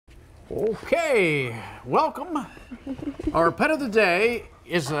Okay, welcome. Our pet of the day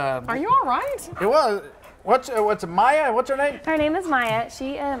is Are you all right? It was. What's Maya? What's her name? Her name is Maya.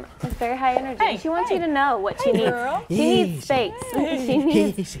 She is very high energy. Hey, she wants hey. you to know what she needs. Girl. She needs space. She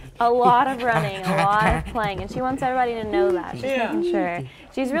needs a lot of running, a lot of playing, and she wants everybody to know that. She's making sure.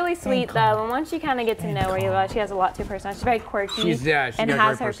 She's really sweet though, and once you kind of get to know her, she has a lot to her personality. She's very quirky She's and got a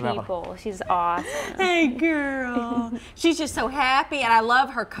has great her personality. people. She's awesome. Hey, girl. She's just so happy, and I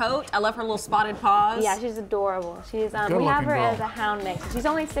love her coat. I love her little spotted paws. Yeah, she's adorable. She's we have Good-looking her girl. as a hound mix. She's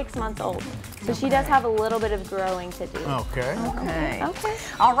only 6 months old, so she does have a little bit of growing to do. Okay. Okay. Okay.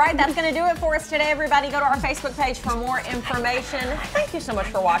 All right, that's going to do it for us today, everybody. Go to our Facebook page for more information. Thank you so much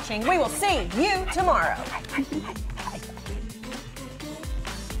for watching. We will see you tomorrow.